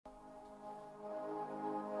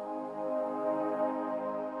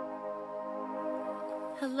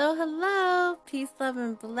Hello, hello, peace, love,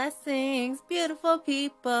 and blessings, beautiful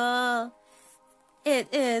people.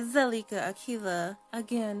 It is Zalika Akila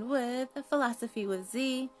again with Philosophy with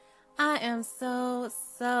Z. I am so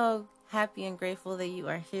happy and grateful that you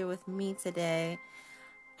are here with me today.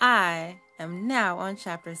 I am now on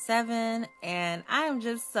chapter 7, and I am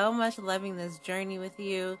just so much loving this journey with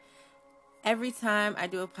you. Every time I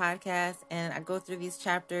do a podcast and I go through these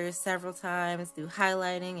chapters several times through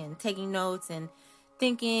highlighting and taking notes and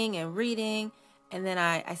thinking and reading, and then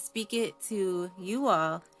I speak it to you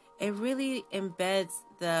all, it really embeds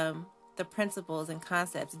the principles and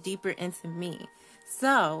concepts deeper into me.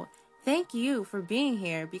 So thank you for being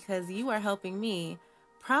here, because you are helping me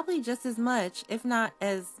probably just as much, if not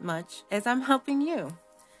as much, as I'm helping you.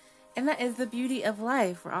 And that is the beauty of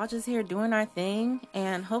life. We're all just here doing our thing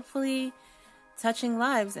and hopefully touching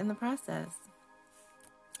lives in the process.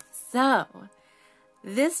 So,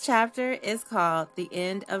 this chapter is called The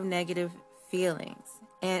End of Negative Feelings,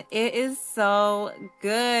 and it is so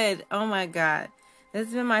good. Oh my God. This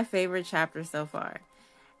has been my favorite chapter so far.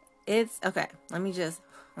 It's, okay, let me chill.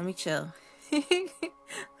 Let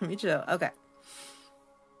me chill. Okay.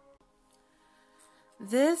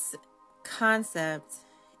 This concept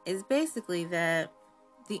is basically that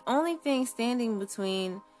the only thing standing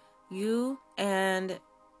between you and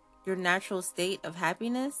your natural state of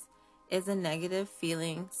happiness is a negative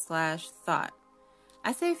feeling / thought.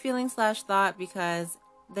 I say feeling / thought because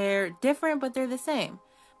they're different, but they're the same.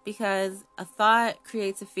 Because a thought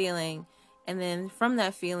creates a feeling, and then from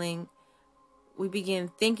that feeling, we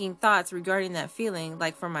begin thinking thoughts regarding that feeling.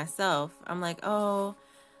 Like for myself, I'm like, oh,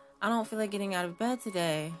 I don't feel like getting out of bed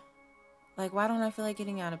today. Like, why don't I feel like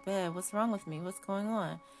getting out of bed? What's wrong with me? What's going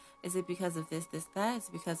on? Is it because of this, that? Is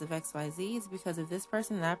it because of XYZ? Is it because of this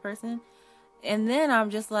person, that person? And then I'm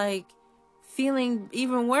just like feeling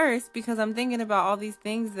even worse because I'm thinking about all these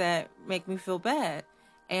things that make me feel bad.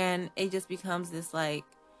 And it just becomes this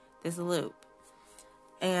loop.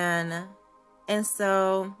 And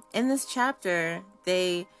so in this chapter,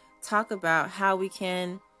 they talk about how we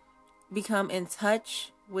can become in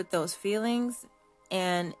touch with those feelings,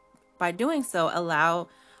 and by doing so, allow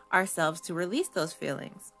ourselves to release those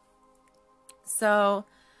feelings. So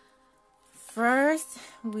first,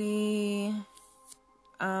 we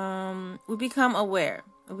become aware.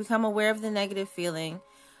 We become aware of the negative feeling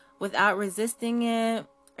without resisting it,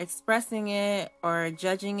 expressing it, or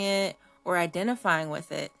judging it, or identifying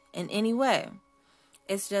with it in any way.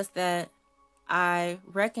 It's just that I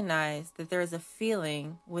recognize that there is a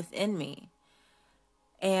feeling within me.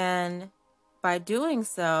 And by doing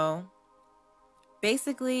so,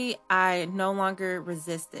 basically, I no longer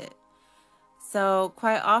resist it. So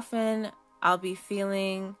quite often I'll be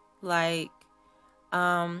feeling like,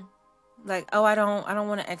 oh, I don't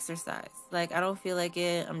want to exercise. Like, I don't feel like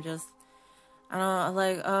it. I've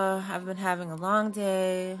been having a long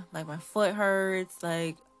day. Like, my foot hurts.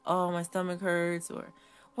 Like, oh, my stomach hurts, or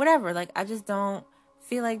whatever. Like, I just don't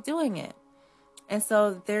feel like doing it. And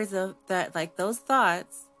so there's those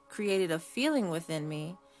thoughts created a feeling within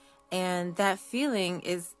me. And that feeling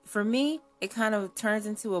is, for me, it kind of turns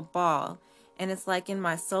into a ball. And it's like in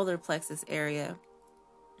my solar plexus area.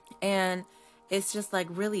 And it's just like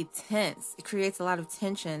really tense. It creates a lot of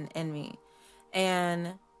tension in me.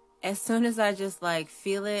 And as soon as I just like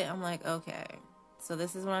feel it, I'm like, okay, so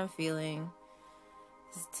this is what I'm feeling.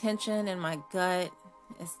 This tension in my gut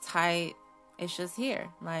is tight. It's just here.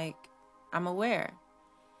 Like, I'm aware.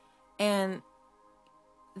 And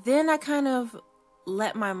then I kind of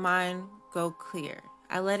let my mind go clear.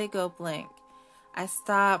 I let it go blank. I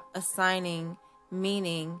stop assigning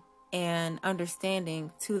meaning and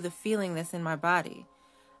understanding to the feeling that's in my body.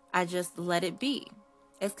 I just let it be.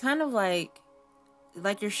 It's kind of like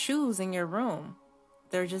your shoes in your room.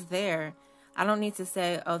 They're just there. I don't need to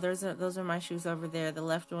say, oh, those are my shoes over there. The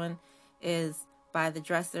left one is by the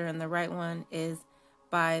dresser and the right one is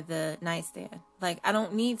by the nightstand. Like, I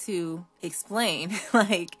don't need to explain.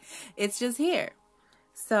 Like, it's just here.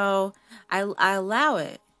 So I allow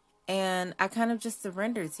it, and I kind of just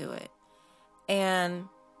surrender to it. And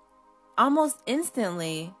almost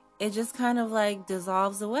instantly, it just kind of like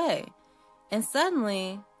dissolves away. And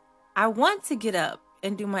suddenly, I want to get up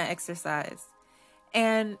and do my exercise.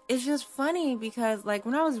 And it's just funny because, like,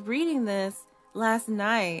 when I was reading this last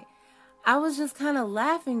night, I was just kind of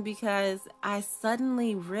laughing because I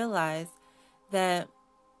suddenly realized that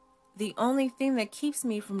the only thing that keeps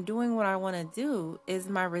me from doing what I want to do is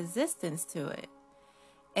my resistance to it.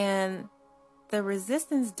 And the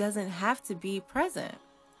resistance doesn't have to be present.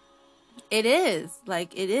 It is.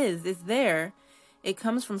 It's there. It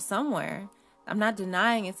comes from somewhere. I'm not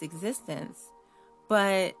denying its existence.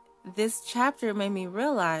 But this chapter made me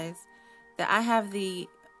realize that I have the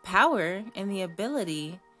power and the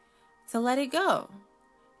ability to let it go.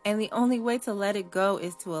 And the only way to let it go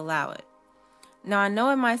is to allow it. Now, I know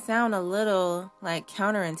it might sound a little like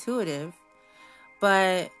counterintuitive,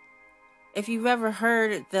 but if you've ever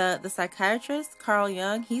heard the psychiatrist, Carl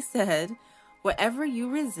Jung, he said, whatever you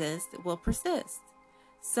resist will persist.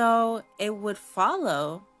 So it would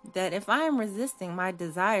follow that if I am resisting my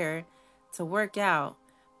desire to work out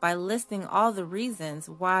by listing all the reasons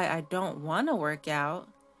why I don't want to work out,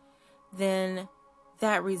 then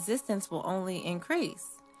that resistance will only increase.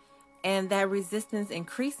 And that resistance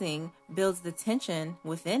increasing builds the tension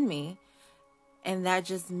within me. And that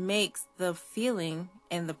just makes the feeling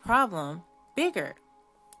and the problem bigger.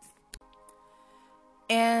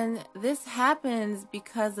 And this happens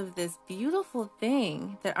because of this beautiful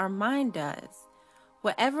thing that our mind does.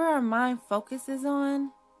 Whatever our mind focuses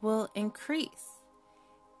on will increase.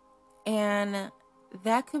 And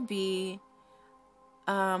that could be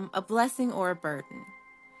a blessing or a burden.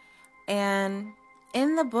 And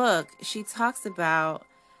in the book, she talks about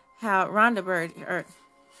how Rhonda Byrne,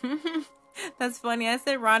 that's funny. I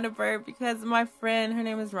said Rhonda Byrne because my friend, her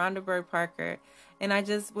name is Rhonda Byrne Parker. And I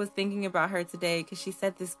just was thinking about her today because she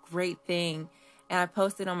said this great thing. And I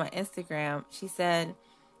posted on my Instagram. She said,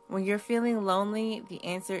 when you're feeling lonely, the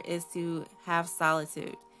answer is to have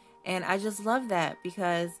solitude. And I just love that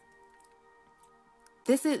because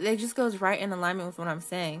it just goes right in alignment with what I'm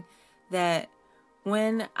saying. That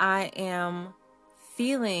when I am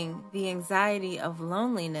feeling the anxiety of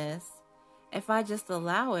loneliness, if I just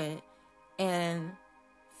allow it and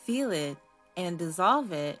feel it and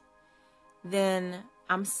dissolve it, then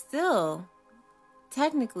I'm still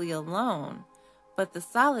technically alone, but the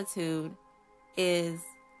solitude is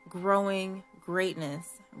growing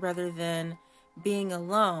greatness rather than being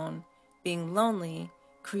alone, being lonely,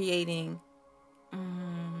 creating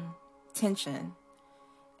tension,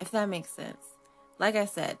 if that makes sense. Like I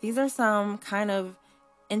said, these are some kind of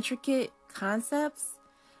intricate concepts,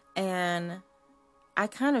 and I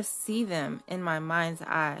kind of see them in my mind's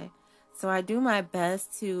eye. So I do my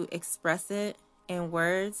best to express it in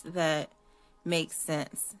words that make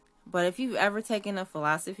sense. But if you've ever taken a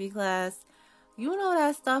philosophy class, you know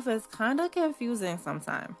that stuff is kind of confusing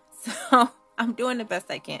sometimes. So I'm doing the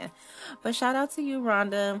best I can. But shout out to you,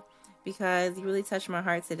 Rhonda, because you really touched my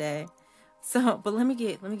heart today. But let me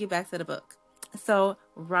get back to the book. So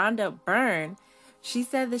Rhonda Byrne, she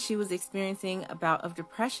said that she was experiencing a bout of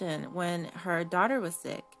depression when her daughter was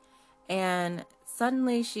sick. And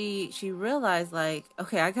suddenly she realized, like,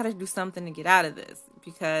 okay, I got to do something to get out of this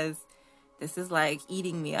because this is like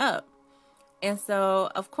eating me up. And so,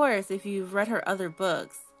 of course, if you've read her other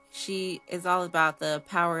books, she is all about the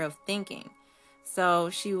power of thinking. So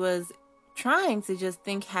she was trying to just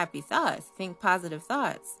think happy thoughts, think positive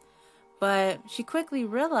thoughts. But she quickly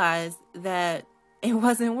realized that it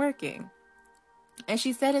wasn't working. And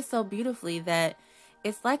she said it so beautifully that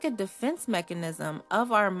it's like a defense mechanism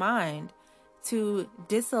of our mind to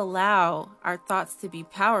disallow our thoughts to be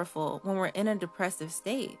powerful when we're in a depressive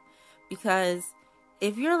state. Because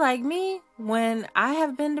if you're like me, when I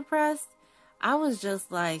have been depressed, I was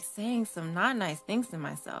just like saying some not nice things to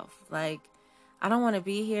myself. Like, I don't want to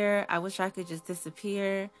be here. I wish I could just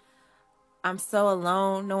disappear. I'm so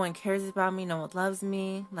alone. No one cares about me. No one loves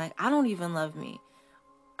me. Like, I don't even love me.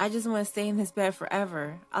 I just want to stay in this bed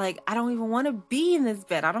forever. Like, I don't even want to be in this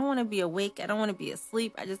bed. I don't want to be awake. I don't want to be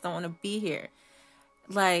asleep. I just don't want to be here.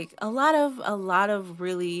 Like, a lot of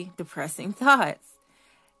really depressing thoughts.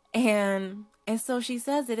 And so she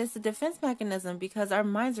says that it's a defense mechanism because our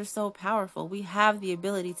minds are so powerful. We have the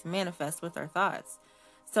ability to manifest with our thoughts.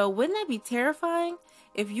 So wouldn't that be terrifying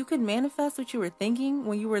if you could manifest what you were thinking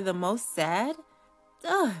when you were the most sad?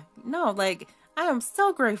 No, like, I am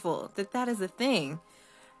so grateful that that is a thing.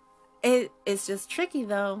 It's just tricky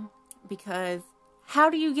though, because how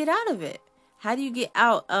do you get out of it? How do you get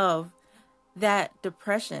out of that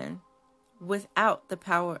depression without the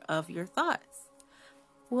power of your thoughts?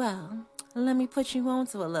 Well, let me put you on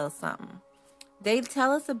to a little something. They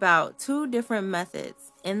tell us about 2 different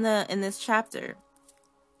methods in this chapter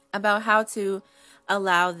about how to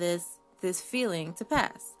allow this feeling to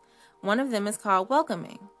pass. One of them is called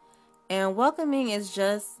welcoming. And welcoming is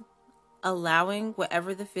just allowing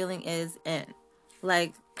whatever the feeling is in.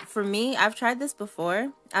 Like, for me, I've tried this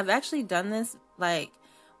before. I've actually done this, like,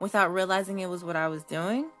 without realizing it was what I was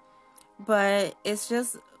doing. But it's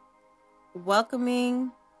just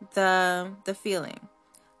welcoming the feeling.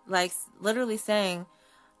 Like, literally saying,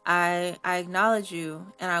 I acknowledge you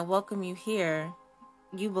and I welcome you here.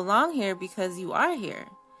 You belong here because you are here.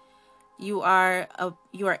 You are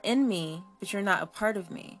in me, but you're not a part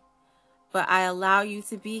of me. But I allow you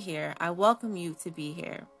to be here. I welcome you to be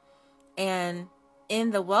here. And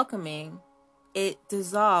in the welcoming, it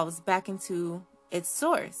dissolves back into its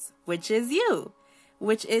source, which is you,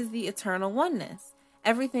 which is the eternal oneness.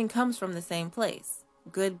 Everything comes from the same place.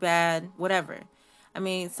 Good, bad, whatever. I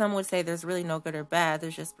mean, some would say there's really no good or bad.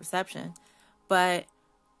 There's just perception. But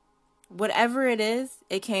whatever it is,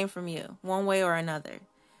 it came from you, one way or another.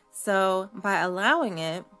 So by allowing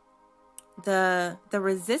it, the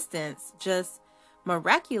resistance just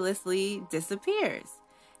miraculously disappears.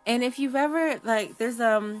 And if you've ever, like, there's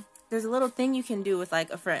a little thing you can do with like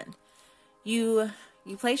a friend. You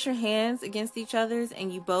place your hands against each other's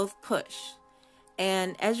and you both push.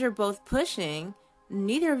 And as you're both pushing,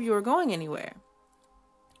 neither of you are going anywhere.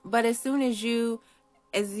 But as soon as you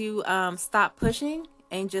stop pushing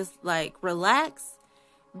and just like relax,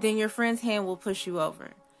 then your friend's hand will push you over.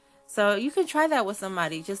 So you can try that with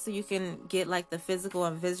somebody just so you can get like the physical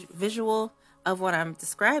and visual of what I'm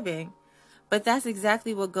describing. But that's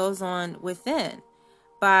exactly what goes on within.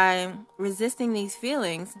 By resisting these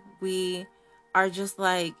feelings, we are just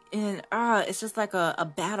like it's just like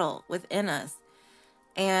a battle within us.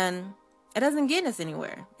 And it doesn't get us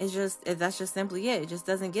anywhere. That's just simply it. It just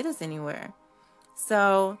doesn't get us anywhere.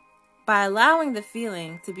 So by allowing the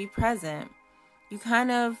feeling to be present, you kind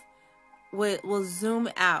of will zoom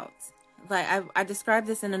out. Like I described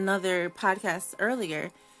this in another podcast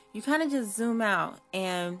earlier. You kind of just zoom out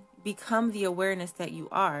and become the awareness that you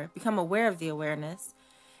are. Become aware of the awareness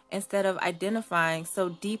instead of identifying so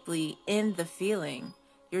deeply in the feeling.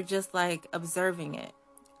 You're just like observing it.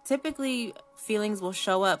 Typically, feelings will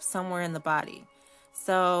show up somewhere in the body.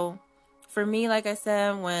 So for me, like I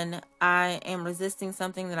said, when I am resisting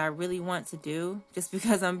something that I really want to do, just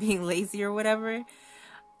because I'm being lazy or whatever,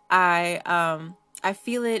 I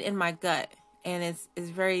feel it in my gut, and it's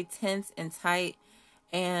very tense and tight.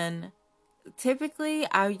 And typically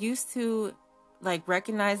I used to like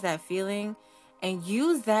recognize that feeling and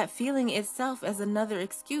use that feeling itself as another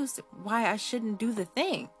excuse why I shouldn't do the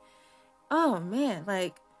thing. Oh man,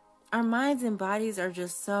 like our minds and bodies are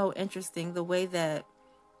just so interesting, the way that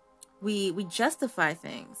we justify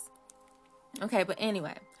things. Okay, but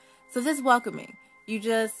anyway, so this welcoming, you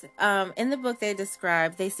just in the book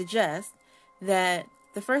they suggest that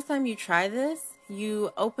the first time you try this,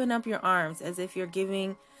 you open up your arms as if you're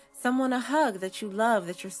giving someone a hug that you love,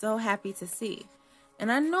 that you're so happy to see.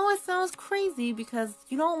 And I know it sounds crazy because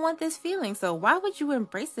you don't want this feeling, so why would you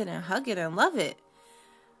embrace it and hug it and love it?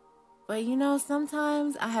 But you know,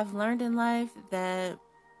 sometimes I have learned in life that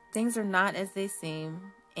things are not as they seem,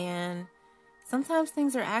 and sometimes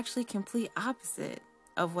things are actually complete opposite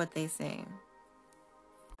of what they seem.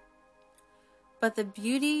 But the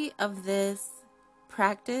beauty of this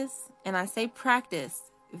practice, and I say practice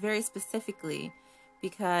very specifically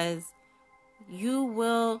because you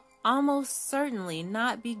will almost certainly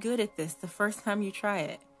not be good at this the first time you try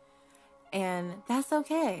it. And that's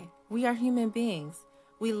okay. We are human beings.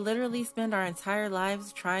 We literally spend our entire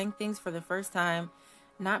lives trying things for the first time,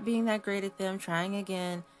 not being that great at them, trying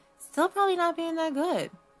again, still probably not being that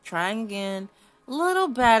good, trying again, a little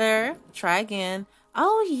better, try again.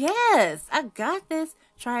 Oh yes, I got this.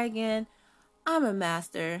 Try again. I'm a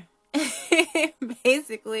master.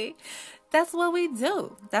 Basically, that's what we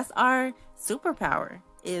do. That's our superpower,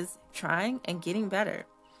 is trying and getting better.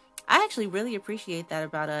 I actually really appreciate that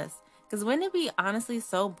about us. Because wouldn't it be honestly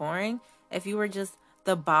so boring if you were just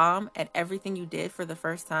the bomb at everything you did for the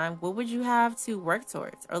first time? What would you have to work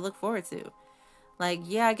towards or look forward to? Like,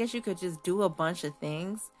 yeah, I guess you could just do a bunch of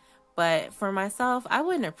things. But for myself, I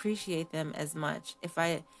wouldn't appreciate them as much if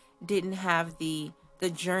I didn't have the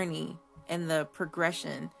journey and the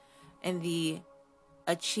progression and the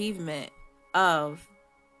achievement of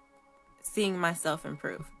seeing myself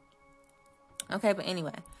improve. Okay, but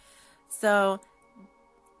anyway, so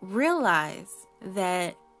realize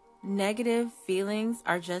that negative feelings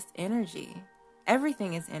are just energy.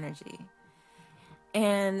 Everything is energy.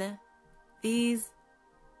 And these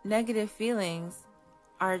negative feelings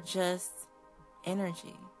are just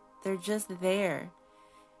energy. They're just there.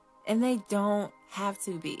 And they don't have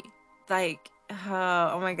to be. Like,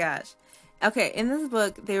 oh my gosh. Okay, in this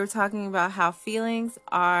book, they were talking about how feelings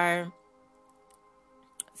are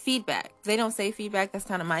feedback. They don't say feedback, that's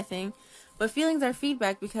kind of my thing. But feelings are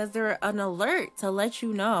feedback because they're an alert to let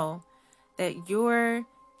you know that you're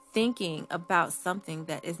thinking about something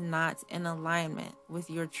that is not in alignment with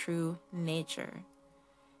your true nature.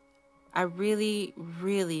 I really,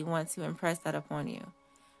 really want to impress that upon you.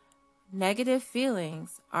 Negative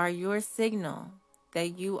feelings are your signal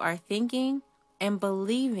that you are thinking and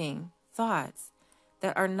believing thoughts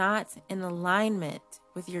that are not in alignment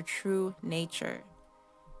with your true nature.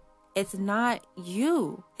 It's not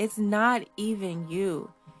you. It's not even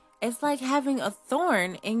you. It's like having a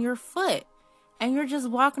thorn in your foot and you're just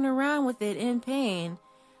walking around with it in pain,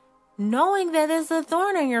 knowing that it's a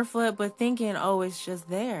thorn in your foot, but thinking, oh, it's just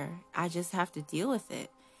there. I just have to deal with it.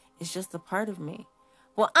 It's just a part of me.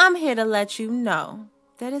 Well, I'm here to let you know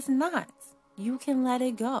that it's not. You can let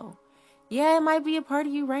it go. Yeah, it might be a part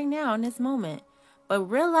of you right now in this moment, but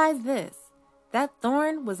realize this, that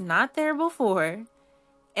thorn was not there before.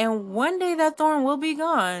 And one day that thorn will be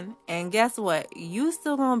gone. And guess what? You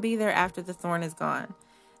still gonna be there after the thorn is gone.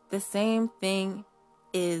 The same thing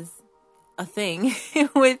is a thing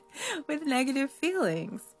with negative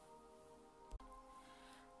feelings.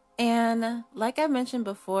 And like I mentioned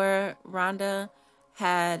before, Rhonda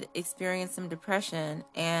had experienced some depression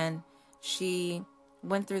and she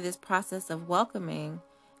went through this process of welcoming,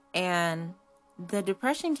 and the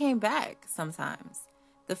depression came back sometimes.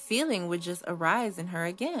 The feeling would just arise in her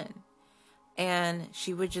again. And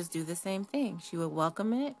she would just do the same thing. She would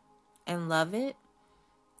welcome it and love it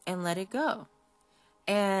and let it go.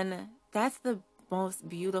 And that's the most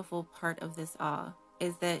beautiful part of this all,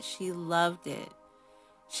 is that she loved it.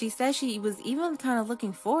 She said she was even kind of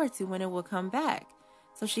looking forward to when it would come back,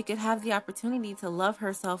 so she could have the opportunity to love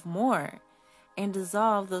herself more and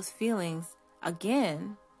dissolve those feelings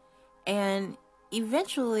again. And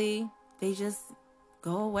eventually they just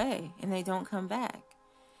go away and they don't come back.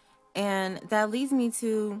 And that leads me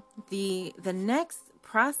to the next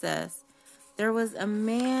process. There was a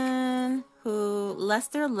man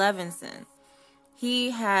Lester Levinson.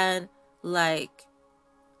 He had like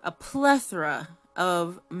a plethora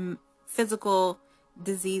of physical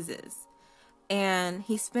diseases. And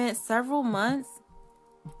he spent several months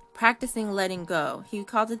practicing letting go. He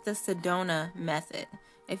called it the Sedona method.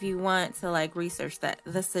 If you want to like research that,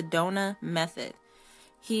 the Sedona method.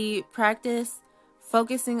 He practiced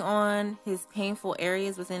focusing on his painful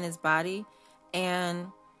areas within his body and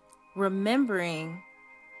remembering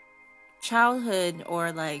childhood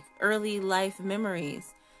or like early life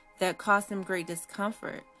memories that caused him great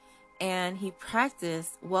discomfort. And he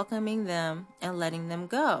practiced welcoming them and letting them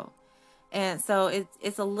go. And so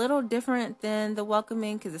it's a little different than the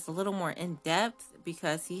welcoming because it's a little more in depth,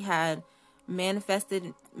 because he had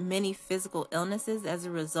manifested many physical illnesses as a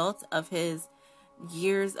result of his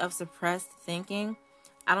years of suppressed thinking.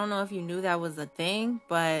 I don't know if you knew that was a thing,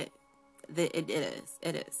 but it is.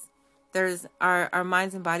 It is. There's our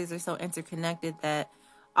minds and bodies are so interconnected that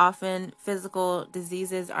often physical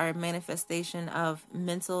diseases are a manifestation of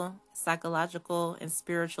mental, psychological, and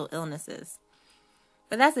spiritual illnesses.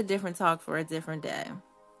 But that's a different talk for a different day.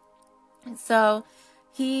 So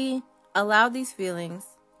he allowed these feelings,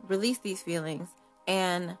 released these feelings,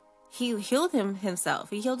 and he healed himself.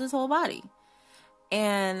 He healed his whole body.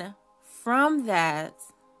 And from that,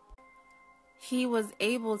 he was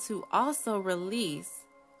able to also release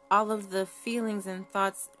all of the feelings and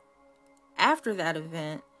thoughts after that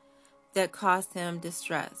event that caused him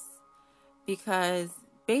distress. Because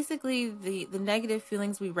basically the negative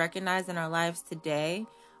feelings we recognize in our lives today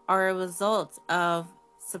are a result of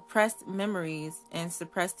suppressed memories and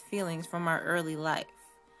suppressed feelings from our early life.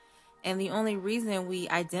 And the only reason we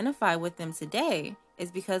identify with them today is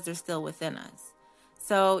because they're still within us.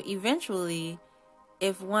 So eventually,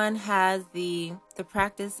 if one has the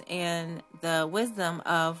practice and the wisdom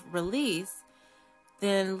of release,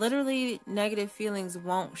 then literally negative feelings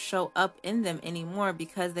won't show up in them anymore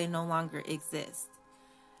because they no longer exist.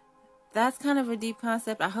 That's kind of a deep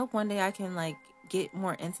concept. I hope one day I can like get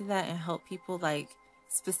more into that and help people like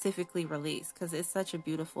specifically release, because it's such a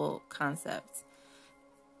beautiful concept.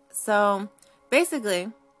 So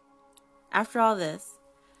basically, after all this,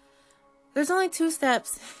 there's only 2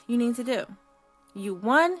 steps you need to do. You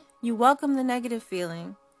welcome the negative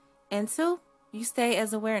feeling, and 2, you stay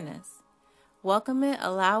as awareness. Welcome it,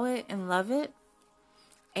 allow it, and love it,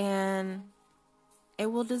 and it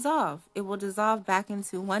will dissolve. It will dissolve back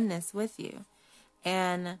into oneness with you.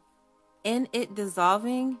 And in it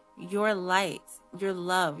dissolving, your light, your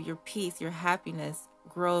love, your peace, your happiness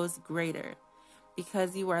grows greater,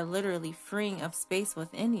 because you are literally freeing up space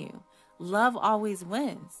within you. Love always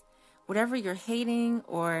wins. Whatever you're hating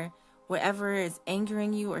or whatever is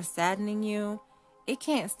angering you or saddening you, it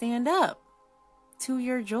can't stand up to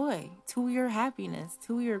your joy, to your happiness,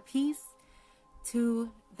 to your peace,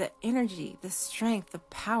 to the energy, the strength, the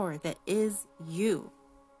power that is you.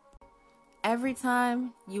 Every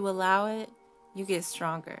time you allow it, you get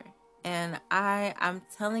stronger. And I'm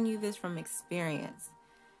telling you this from experience.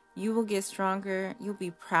 You will get stronger. You'll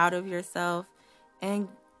be proud of yourself. And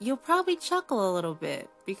you'll probably chuckle a little bit,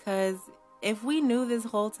 because if we knew this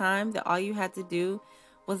whole time that all you had to do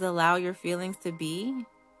was allow your feelings to be,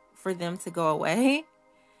 for them to go away,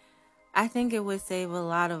 I think it would save a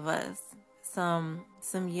lot of us some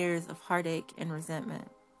years of heartache and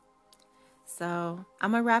resentment. So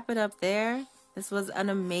I'm going to wrap it up there. This was an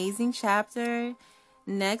amazing chapter.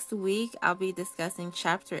 Next week, I'll be discussing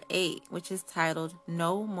chapter 8, which is titled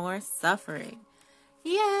No More Suffering.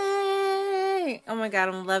 Yay! Oh my God,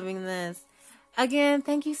 I'm loving this. Again,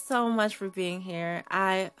 thank you so much for being here.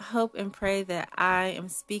 I hope and pray that I am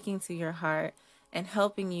speaking to your heart and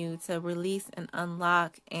helping you to release and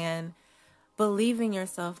unlock and believe in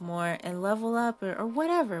yourself more and level up, or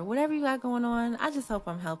whatever you got going on. I just hope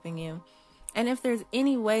I'm helping you. And if there's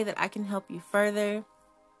any way that I can help you further,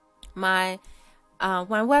 my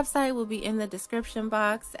website will be in the description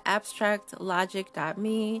box,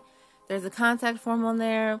 abstractlogic.me. There's a contact form on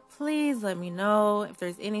there. Please let me know if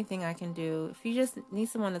there's anything I can do. If you just need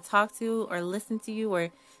someone to talk to or listen to you or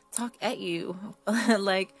talk at you,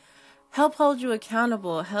 like help hold you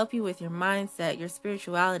accountable, help you with your mindset, your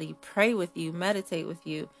spirituality, pray with you, meditate with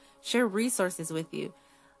you, share resources with you.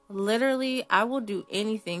 Literally, I will do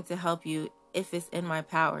anything to help you if it's in my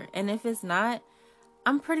power. And if it's not,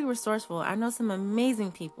 I'm pretty resourceful. I know some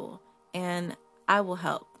amazing people, and I will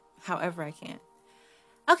help however I can.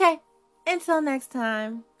 Okay, until next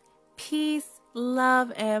time, peace,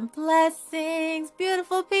 love, and blessings,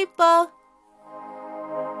 beautiful people.